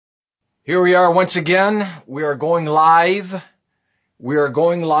Here we are once again. We are going live.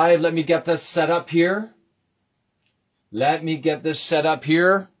 Let me get this set up here.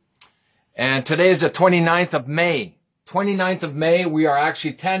 And today is the 29th of May. 29th of May, we are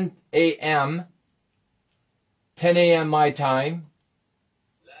actually 10 a.m. my time.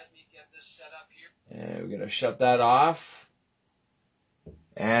 Let me get this set up here. And we're going to shut that off.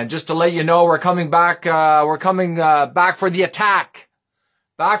 And just to let you know, we're coming back for the attack.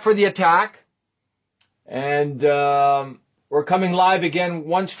 And we're coming live again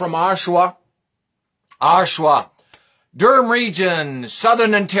once from Oshawa, Durham region,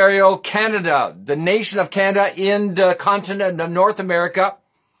 Southern Ontario, Canada, the nation of Canada in the continent of North America.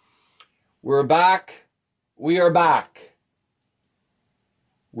 We're back. We are back.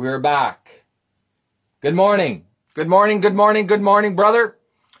 We're back. Good morning. Good morning, brother.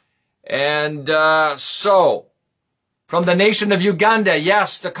 And so, from the nation of Uganda,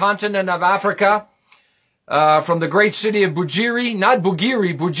 yes, the continent of Africa, from the great city of Bugiri, not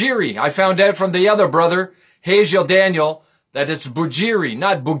Bugiri, Bugiri. I found out from the other brother, Hazel Daniel, that it's Bugiri,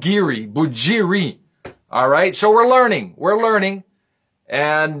 not Bugiri, Bugiri. All right, so we're learning,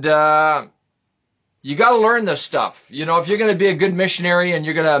 and you got to learn this stuff. You know, if you're going to be a good missionary and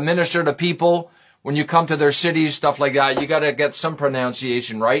you're going to minister to people when you come to their cities, stuff like that, you got to get some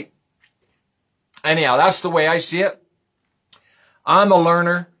pronunciation right. Anyhow, that's the way I see it. I'm a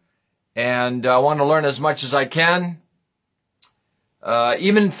learner, and I want to learn as much as I can.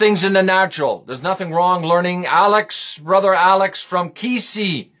 Even things in the natural. There's nothing wrong learning. Brother Alex from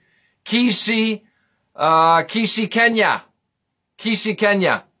Kisii, Kenya.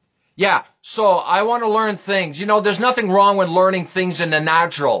 Yeah, so I want to learn things. You know, there's nothing wrong with learning things in the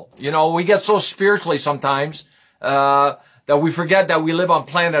natural. You know, we get so spiritually sometimes that we forget that we live on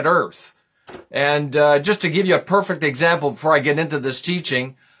planet Earth. And just to give you a perfect example before I get into this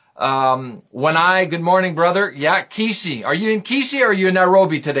teaching, good morning, brother. Yeah, Kisii. Are you in Kisii or are you in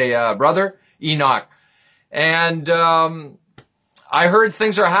Nairobi today, brother? Enoch. And I heard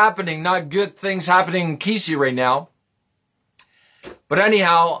things are happening, not good things happening in Kisii right now. But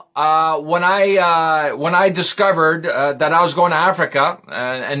anyhow, when I discovered that I was going to Africa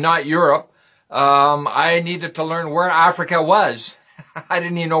and not Europe, I needed to learn where Africa was. I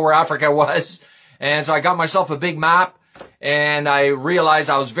didn't even know where Africa was. And so I got myself a big map, and I realized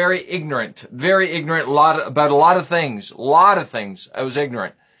I was very ignorant about a lot of things. I was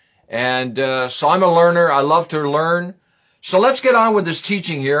ignorant. And so I'm a learner. I love to learn. So let's get on with this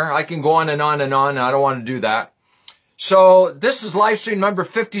teaching here. I can go on and on and on. I don't want to do that. So this is live stream number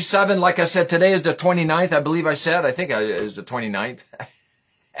 57. Like I said, today is the 29th. I believe I said. I think it is the 29th.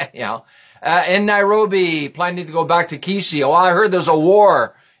 Anyhow. In Nairobi, planning to go back to Kisii. Oh, I heard there's a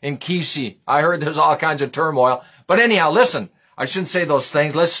war in Kisii. I heard there's all kinds of turmoil. But anyhow, listen, I shouldn't say those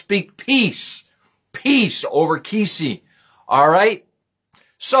things. Let's speak peace. Peace over Kisii. All right?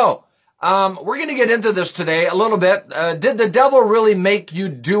 So, we're going to get into this today a little bit. Did the devil really make you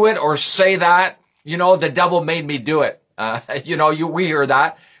do it or say that? You know, the devil made me do it. We hear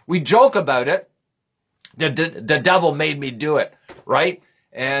that. We joke about it. The devil made me do it, right?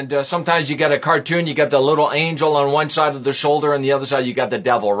 And sometimes you get a cartoon, you got the little angel on one side of the shoulder and the other side you got the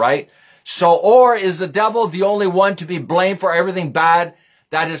devil, right? So, or is the devil the only one to be blamed for everything bad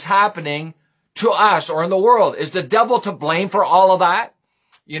that is happening to us or in the world? Is the devil to blame for all of that?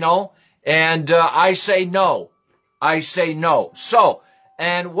 You know? And I say no. So,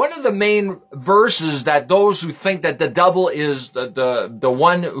 and one of the main verses that those who think that the devil is the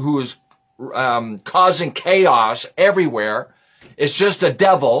one who is causing chaos everywhere, it's just the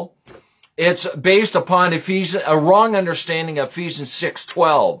devil. It's based upon a wrong understanding of Ephesians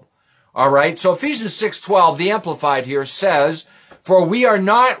 6:12. All right. So Ephesians 6:12, the Amplified here says, "For we are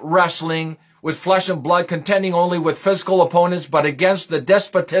not wrestling with flesh and blood, contending only with physical opponents, but against the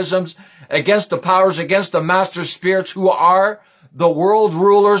despotisms, against the powers, against the master spirits who are the world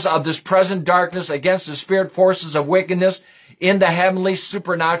rulers of this present darkness, against the spirit forces of wickedness in the heavenly,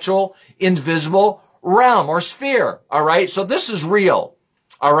 supernatural, invisible realm or sphere." All right. So this is real.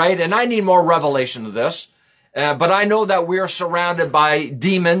 All right. And I need more revelation of this. But I know that we are surrounded by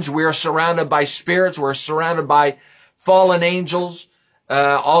demons. We are surrounded by spirits. We're surrounded by fallen angels,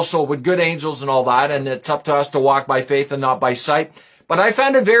 also with good angels and all that. And it's up to us to walk by faith and not by sight. But I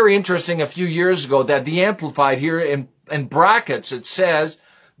found it very interesting a few years ago that the Amplified here in brackets, it says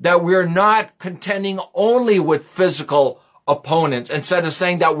that we're not contending only with physical opponents, instead of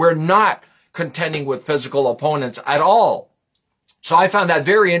saying that we're not contending with physical opponents at all. So I found that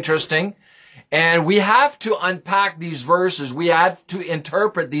very interesting. And we have to unpack these verses. We have to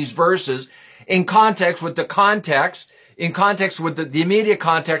interpret these verses in context with the context, in context with the immediate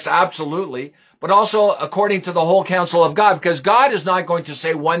context, absolutely, but also according to the whole counsel of God, because God is not going to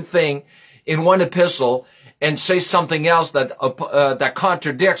say one thing in one epistle and say something else that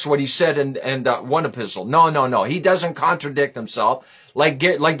contradicts what he said in one epistle. No. He doesn't contradict himself. Like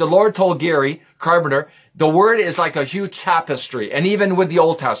the Lord told Gary Carpenter, the word is like a huge tapestry. And even with the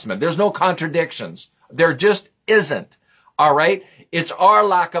Old Testament, there's no contradictions. There just isn't. All right. It's our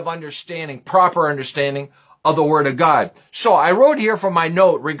lack of understanding, proper understanding of the word of God. So I wrote here from my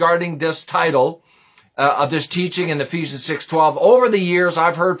note regarding this title of this teaching in Ephesians 6:12. Over the years,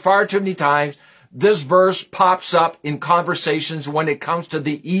 I've heard far too many times this verse pops up in conversations when it comes to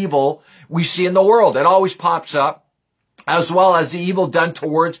the evil we see in the world. It always pops up, as well as the evil done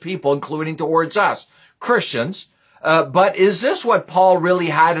towards people, including towards us, Christians. But is this what Paul really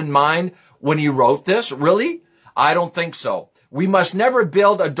had in mind when he wrote this? Really? I don't think so. We must never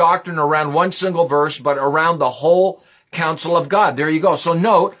build a doctrine around one single verse, but around the whole counsel of God. There you go. So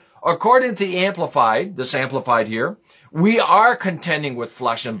note, according to the Amplified, this Amplified here, we are contending with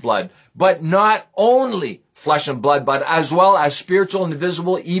flesh and blood, but not only flesh and blood, but as well as spiritual and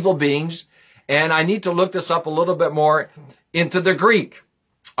invisible evil beings. And I need to look this up a little bit more into the Greek.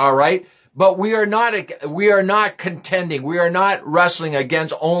 All right. But we are not contending. We are not wrestling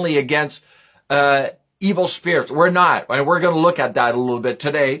only against evil spirits. We're not. And we're going to look at that a little bit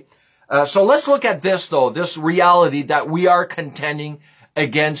today. So let's look at this, though, this reality that we are contending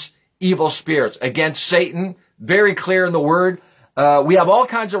against evil spirits, against Satan. Very clear in the word. We have all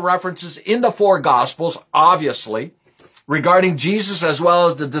kinds of references in the four gospels, obviously, regarding Jesus as well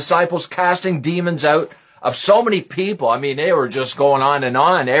as the disciples casting demons out of so many people. I mean, they were just going on and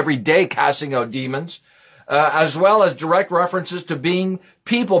on every day casting out demons, as well as direct references to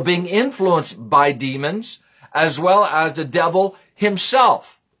people being influenced by demons, as well as the devil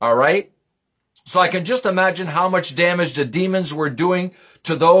himself. All right. So I can just imagine how much damage the demons were doing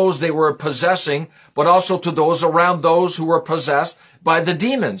to those they were possessing, but also to those around those who were possessed by the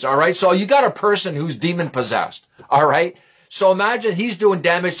demons. All right. So you got a person who's demon possessed. All right. So imagine he's doing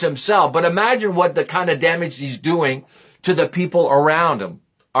damage to himself, but imagine what the kind of damage he's doing to the people around him.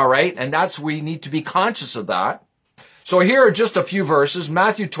 All right. And we need to be conscious of that. So here are just a few verses.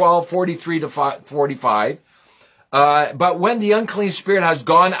 Matthew 12:43 to 45. But when the unclean spirit has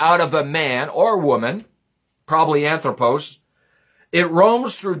gone out of a man or woman, probably anthropos, it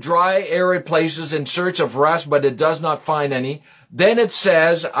roams through dry, arid places in search of rest, but it does not find any. Then it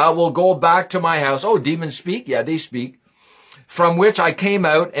says, I will go back to my house. Oh, demons speak? Yeah, they speak. From which I came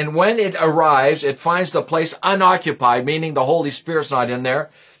out, and when it arrives, it finds the place unoccupied, meaning the Holy Spirit's not in there,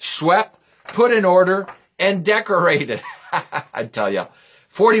 swept, put in order, and decorated. I tell you.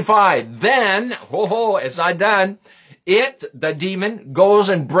 45. Then, it's not done. The demon, goes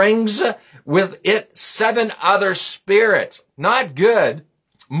and brings with it 7 other spirits. Not good.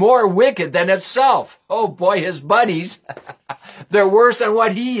 More wicked than itself. Oh boy, his buddies. They're worse than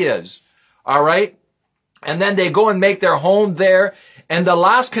what he is. All right. And then they go and make their home there. And the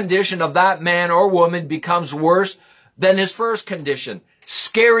last condition of that man or woman becomes worse than his first condition.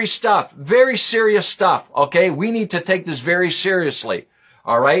 Scary stuff. Very serious stuff. Okay. We need to take this very seriously.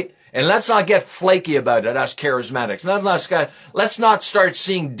 All right. And let's not get flaky about it as charismatics. Let's not start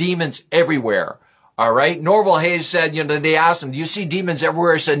seeing demons everywhere. All right. Norval Hayes said, they asked him, do you see demons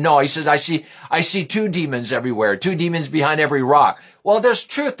everywhere? He said, no. He says, I see 2 demons everywhere, 2 demons behind every rock. Well, there's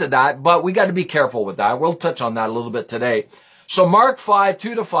truth to that, but we got to be careful with that. We'll touch on that a little bit today. So Mark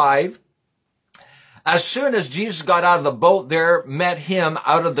 5:2 to 5. As soon as Jesus got out of the boat, there met him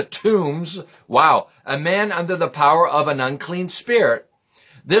out of the tombs. Wow. A man under the power of an unclean spirit.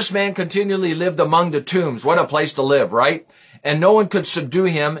 This man continually lived among the tombs. What a place to live, right? And no one could subdue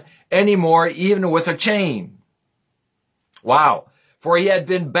him anymore, even with a chain. Wow. For he had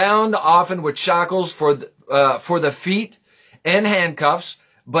been bound often with shackles for the feet and handcuffs,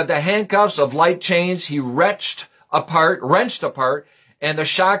 but the handcuffs of light chains he wrenched apart, and the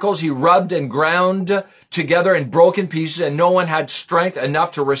shackles he rubbed and ground together in broken pieces, and no one had strength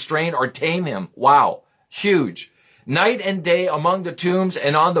enough to restrain or tame him. Wow. Huge. Night and day among the tombs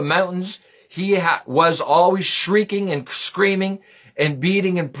and on the mountains, he was always shrieking and screaming and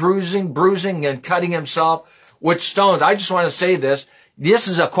beating and bruising and cutting himself with stones. I just want to say this. This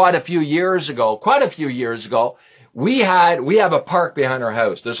is quite a few years ago. We have a park behind our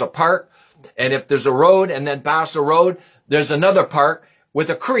house. There's a park, and if there's a road and then past the road, there's another park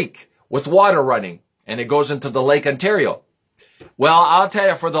with a creek with water running, and it goes into the Lake Ontario. Well, I'll tell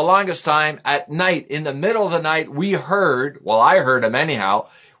you, for the longest time, at night, in the middle of the night, I heard him anyhow,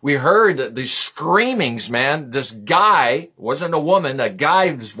 we heard the screamings, man. This guy, wasn't a woman, a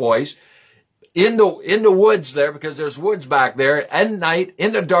guy's voice, in the woods there, because there's woods back there, at night,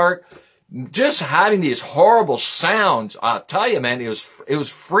 in the dark, just having these horrible sounds. I'll tell you, man, it was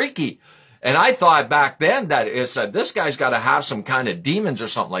freaky. And I thought back then that this guy's got to have some kind of demons or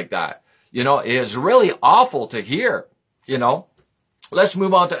something like that. You know, it is really awful to hear, you know. Let's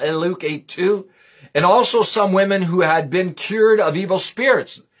move on to Luke 8:2. And also some women who had been cured of evil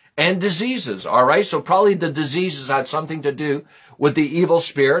spirits and diseases. All right. So probably the diseases had something to do with the evil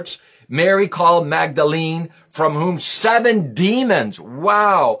spirits. Mary called Magdalene, from whom 7 demons,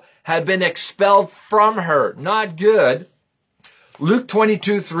 wow, had been expelled from her. Not good. Luke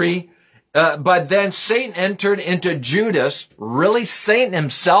 22:3. But then Satan entered into Judas. Really? Satan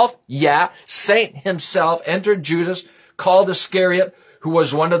himself? Yeah. Satan himself entered Judas, called Iscariot, who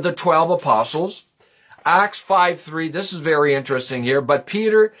was one of the 12 apostles. Acts 5:3. This is very interesting here. But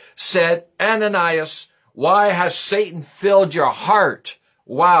Peter said, Ananias, why has Satan filled your heart?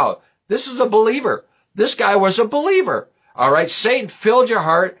 Wow. This is a believer. This guy was a believer. All right. Satan filled your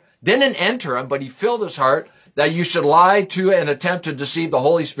heart, didn't enter him, but he filled his heart, that you should lie to and attempt to deceive the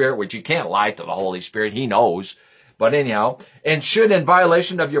Holy Spirit, which you can't lie to the Holy Spirit. He knows. But anyhow, and should, in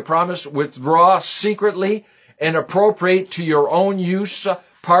violation of your promise, withdraw secretly and appropriate to your own use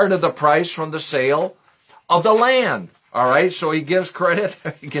part of the price from the sale of the land. All right. So he gives credit.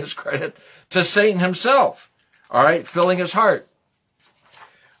 He gives credit to Satan himself. All right. Filling his heart.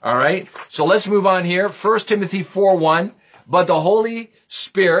 All right. So let's move on here. 1 Timothy 4:1. But the Holy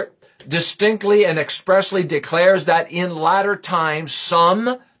Spirit distinctly and expressly declares that in latter times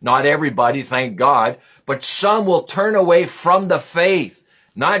some, not everybody, thank God, but some will turn away from the faith.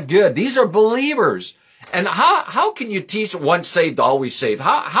 Not good. These are believers. And how can you teach once saved, always saved?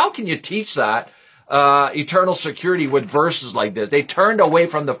 How can you teach that eternal security with verses like this? They turned away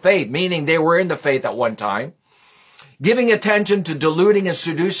from the faith, meaning they were in the faith at one time, giving attention to deluding and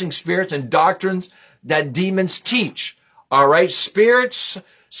seducing spirits and doctrines that demons teach. All right, spirits,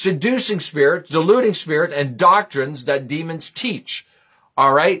 seducing spirits, deluding spirits, and doctrines that demons teach.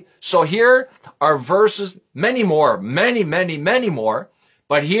 All right, so here are verses, many more, many more,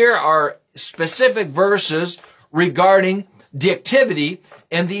 but here are specific verses regarding the activity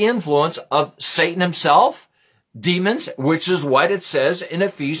and the influence of Satan himself, demons, which is what it says in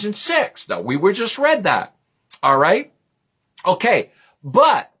Ephesians 6. Now, we were just read that. All right, okay,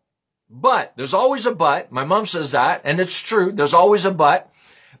 but there's always a but. My mom says that, and it's true. There's always a but.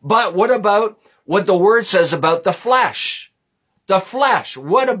 But what about what the word says about the flesh? The flesh.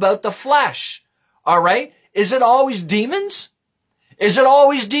 What about the flesh? All right. Is it always demons? Is it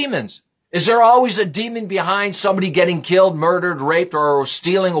always demons? Is there always a demon behind somebody getting killed, murdered, raped, or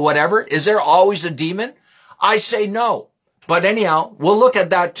stealing or whatever? Is there always a demon? I say no. But anyhow, we'll look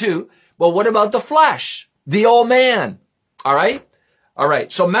at that too. But what about the flesh? The old man. All right. All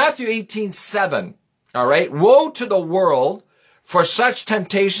right. So Matthew 18:7. All right. Woe to the world for such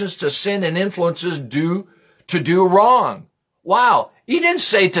temptations to sin and influences to do wrong. Wow. He didn't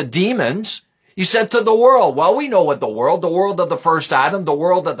say to demons. He said to the world. Well, we know what the world of the first Adam, the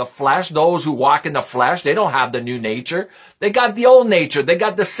world of the flesh, those who walk in the flesh, they don't have the new nature. They got the old nature. They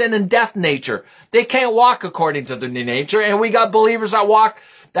got the sin and death nature. They can't walk according to the new nature. And we got believers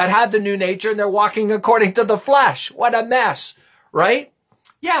that have the new nature, and they're walking according to the flesh. What a mess, right?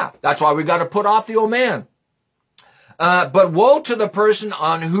 Yeah, that's why we got to put off the old man. But woe to the person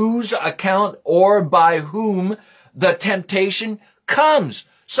on whose account or by whom the temptation comes.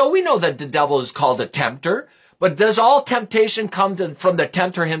 So we know that the devil is called a tempter, but does all temptation come from the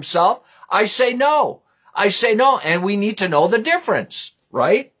tempter himself? I say no. I say no, and we need to know the difference,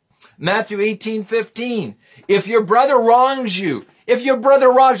 right? Matthew 18:15. If your brother wrongs you,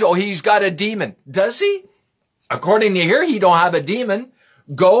 oh, he's got a demon. Does he? According to here, he don't have a demon.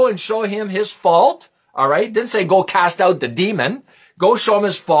 Go and show him his fault. All right. Didn't say go cast out the demon. Go show him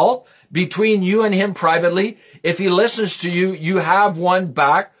his fault between you and him privately. If he listens to you, you have one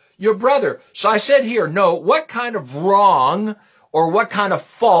back, your brother. So I said here, no, what kind of wrong or what kind of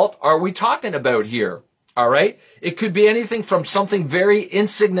fault are we talking about here? All right. It could be anything from something very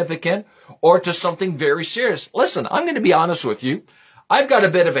insignificant or to something very serious. Listen, I'm going to be honest with you. I've got a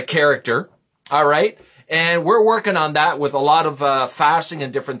bit of a character. All right. And we're working on that with a lot of fasting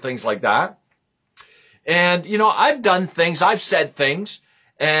and different things like that. And, you know, I've done things, I've said things,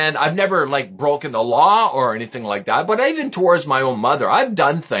 and I've never like broken the law or anything like that. But even towards my own mother, I've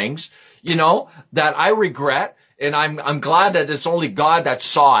done things, you know, that I regret. And I'm glad that it's only God that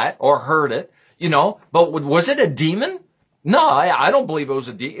saw it or heard it, you know. But was it a demon? No, I don't believe it was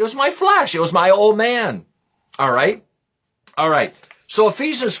a demon. It was my flesh. It was my old man. All right. All right. So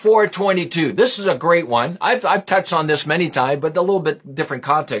Ephesians 4:22. This is a great one. I've touched on this many times, but a little bit different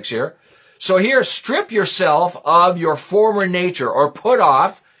context here. So here, strip yourself of your former nature, or put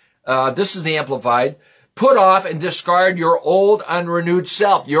off, this is the Amplified, put off and discard your old unrenewed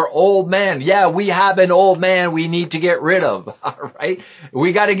self, your old man. Yeah, we have an old man we need to get rid of, all right?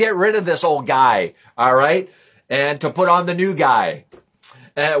 We got to get rid of this old guy, all right? And to put on the new guy,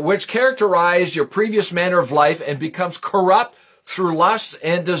 which characterize your previous manner of life and becomes corrupt through lusts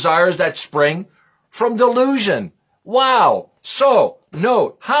and desires that spring from delusion. Wow. So,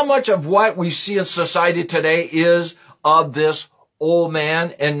 note, how much of what we see in society today is of this old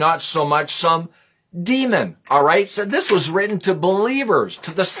man and not so much some demon, all right? So this was written to believers,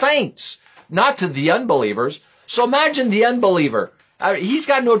 to the saints, not to the unbelievers. So imagine the unbeliever. He's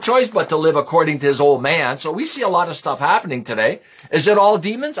got no choice but to live according to his old man. So we see a lot of stuff happening today. Is it all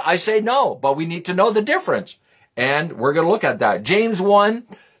demons? I say no, but we need to know the difference. And we're going to look at that. James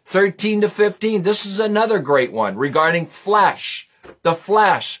 1:13-15. This is another great one regarding flesh,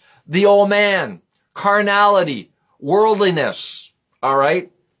 the old man, carnality, worldliness. All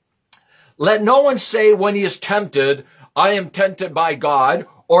right. Let no one say when he is tempted, I am tempted by God,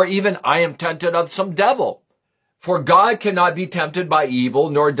 or even I am tempted of some devil. For God cannot be tempted by evil,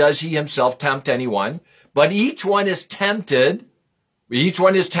 nor does he himself tempt anyone. But each one is tempted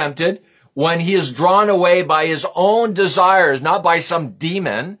when he is drawn away by his own desires, not by some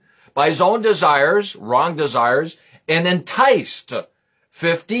demon, by his own desires, wrong desires, and enticed.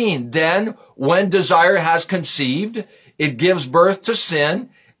 15. Then when desire has conceived, it gives birth to sin,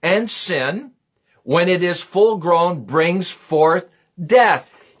 and sin, when it is full grown, brings forth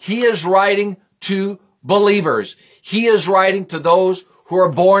death. He is writing to believers. He is writing to those who are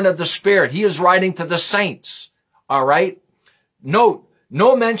born of the Spirit. He is writing to the saints. All right? Note,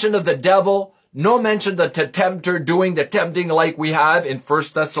 no mention of the devil, no mention of the tempter doing the tempting like we have in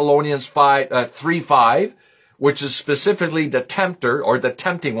 1 Thessalonians 3:5, which is specifically the tempter, or the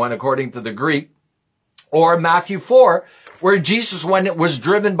tempting one according to the Greek, or Matthew 4, where Jesus, when it was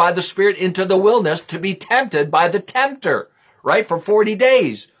driven by the Spirit into the wilderness to be tempted by the tempter, right, for 40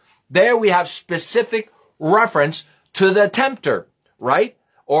 days. There we have specific reference to the tempter, right?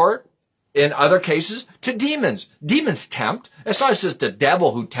 Or in other cases, to demons. Demons tempt. It's not just the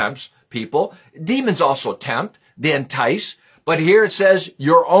devil who tempts people. Demons also tempt. They entice. But here it says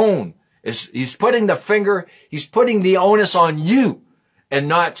your own. He's putting the onus on you and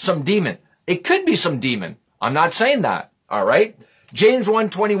not some demon. It could be some demon. I'm not saying that. All right. James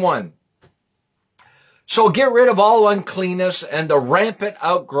 1:21. So get rid of all uncleanness and the rampant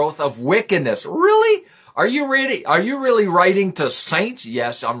outgrowth of wickedness. Really? Are you really writing to saints?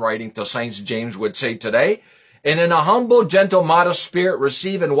 Yes, I'm writing to saints, James would say today. And in a humble, gentle, modest spirit,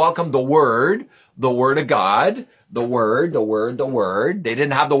 receive and welcome the word of God, the word. They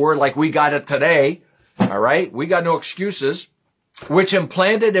didn't have the word like we got it today. All right. We got no excuses. Which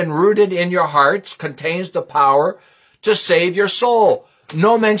implanted and rooted in your hearts contains the power to save your soul.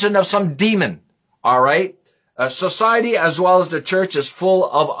 No mention of some demon. All right. Society as well as the church is full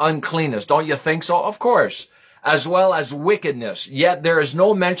of uncleanness. Don't you think so? Of course. As well as wickedness. Yet there is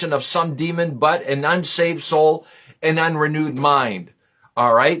no mention of some demon, but an unsaved soul, an unrenewed mind.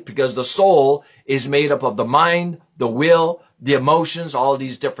 All right. Because the soul is made up of the mind, the will, the emotions, all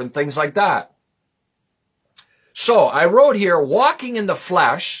these different things like that. So I wrote here, walking in the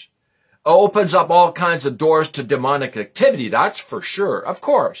flesh opens up all kinds of doors to demonic activity. That's for sure, of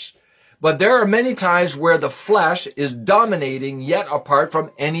course. But there are many times where the flesh is dominating yet apart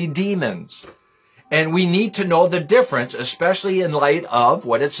from any demons. And we need to know the difference, especially in light of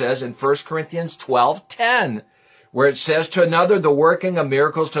what it says in 1 Corinthians 12:10, where it says to another the working of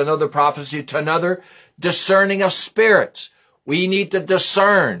miracles, to another prophecy, to another discerning of spirits. We need to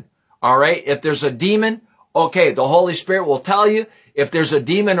discern, all right? If there's a demon, okay, the Holy Spirit will tell you if there's a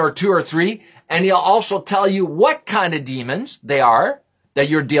demon or two or three, and he'll also tell you what kind of demons they are that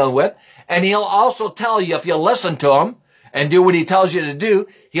you're dealing with. And he'll also tell you, if you'll listen to him and do what he tells you to do,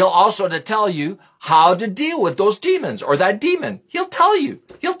 he'll also tell you how to deal with those demons or that demon. He'll tell you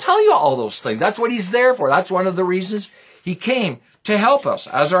all those things. That's what he's there for. That's one of the reasons he came, to help us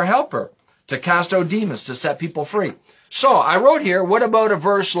as our helper, to cast out demons, to set people free. So I wrote here, what about a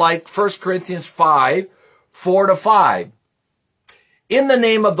verse like 1 Corinthians 5:4-5? In the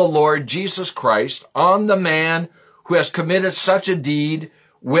name of the Lord Jesus Christ, on the man who has committed such a deed,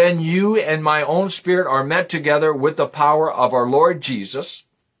 when you and my own spirit are met together with the power of our Lord Jesus.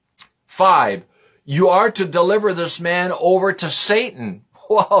 5, you are to deliver this man over to Satan.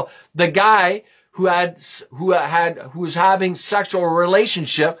 Well, the guy who was having sexual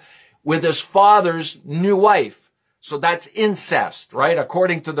relationship with his father's new wife. So that's incest, right?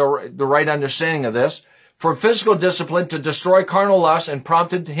 According to the right understanding of this. for physical discipline to destroy carnal lust and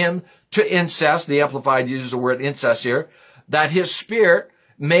prompted him to incest. The Amplified uses the word incest here, that his spirit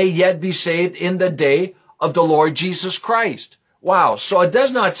may yet be saved in the day of the Lord Jesus Christ. Wow. So it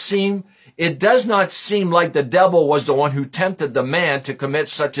does not seem like the devil was the one who tempted the man to commit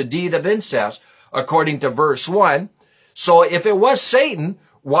such a deed of incest, according to verse 1. So if it was Satan,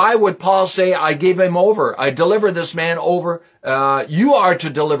 why would Paul say, I gave him over, I delivered this man over, you are to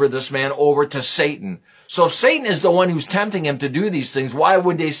deliver this man over to Satan. So if Satan is the one who's tempting him to do these things, why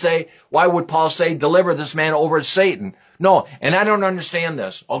would Paul say, deliver this man over to Satan? No, and I don't understand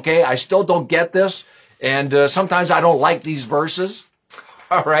this, okay? I still don't get this, and sometimes I don't like these verses,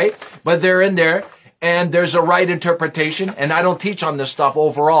 all right? But they're in there, and there's a right interpretation, and I don't teach on this stuff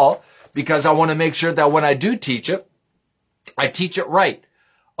overall, because I want to make sure that when I do teach it, I teach it right,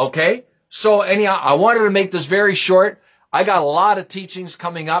 okay? So anyhow, I wanted to make this very short. I got a lot of teachings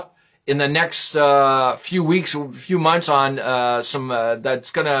coming up in the next few weeks, few months on on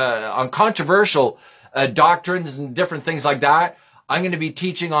controversial doctrines and different things like that. I'm going to be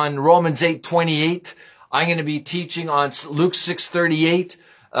teaching on Romans 8:28. I'm going to be teaching on Luke 6:38.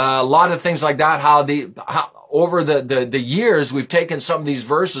 A lot of things like that. How over the years we've taken some of these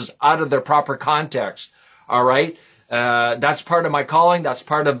verses out of their proper context. All right. That's part of my calling. That's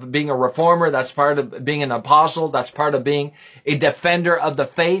part of being a reformer. That's part of being an apostle. That's part of being a defender of the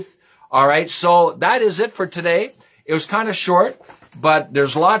faith. All right. So that is it for today. It was kind of short, but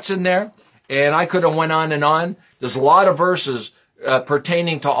there's lots in there, and I could have went on and on. There's a lot of verses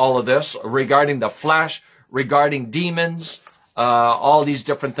pertaining to all of this, regarding the flesh, regarding demons, all these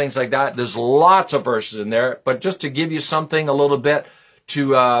different things like that. There's lots of verses in there, but just to give you something a little bit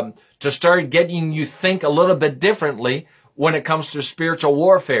to start getting you think a little bit differently when it comes to spiritual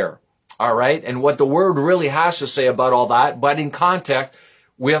warfare, all right, and what the Word really has to say about all that, but in context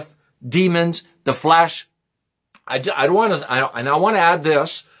with demons, the flesh. I want to add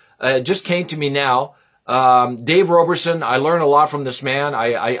this. It just came to me now. Dave Roberson, I learned a lot from this man.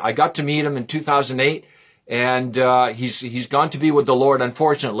 I got to meet him in 2008, and he's gone to be with the Lord,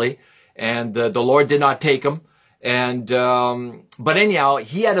 unfortunately, and the Lord did not take him. And but anyhow,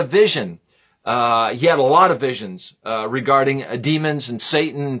 he had a vision. He had a lot of visions regarding demons and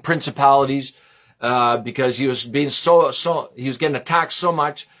Satan and principalities, because he was being he was getting attacked so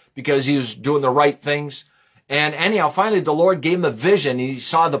much because he was doing the right things. And anyhow, finally the Lord gave him a vision. He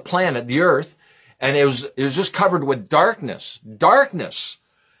saw the planet, the earth, and it was just covered with darkness.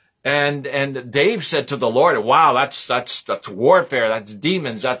 And Dave said to the Lord, "Wow, that's warfare. That's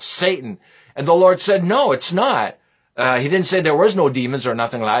demons. That's Satan." And the Lord said, "No, it's not." He didn't say there was no demons or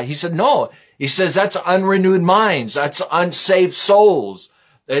nothing like that. He said, "No." He says, "That's unrenewed minds. That's unsaved souls.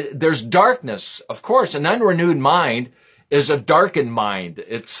 There's darkness." Of course, an unrenewed mind is a darkened mind.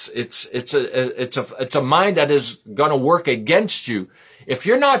 It's a mind that is going to work against you. If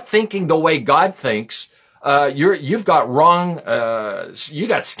you're not thinking the way God thinks, you've got wrong, you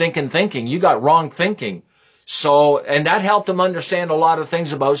got stinking thinking. You got wrong thinking. So, and that helped him understand a lot of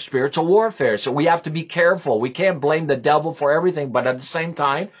things about spiritual warfare. So we have to be careful. We can't blame the devil for everything, but at the same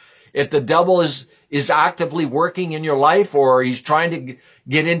time, if the devil is actively working in your life, or he's trying to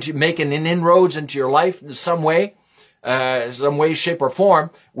get into making an inroads into your life in some way, shape, or form,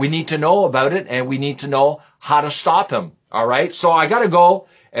 we need to know about it, and we need to know how to stop him. All right. So I got to go,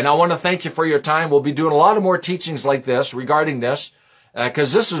 and I want to thank you for your time. We'll be doing a lot of more teachings like this regarding this,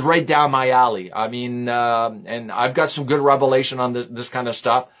 because this is right down my alley. I mean, and I've got some good revelation on this kind of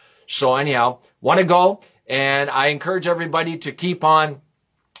stuff. So anyhow, want to go, and I encourage everybody to keep on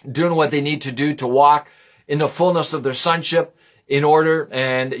doing what they need to do to walk in the fullness of their sonship in order,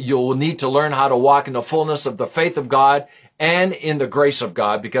 and you'll need to learn how to walk in the fullness of the faith of God and in the grace of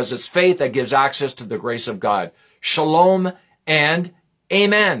God, because it's faith that gives access to the grace of God. Shalom and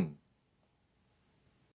amen.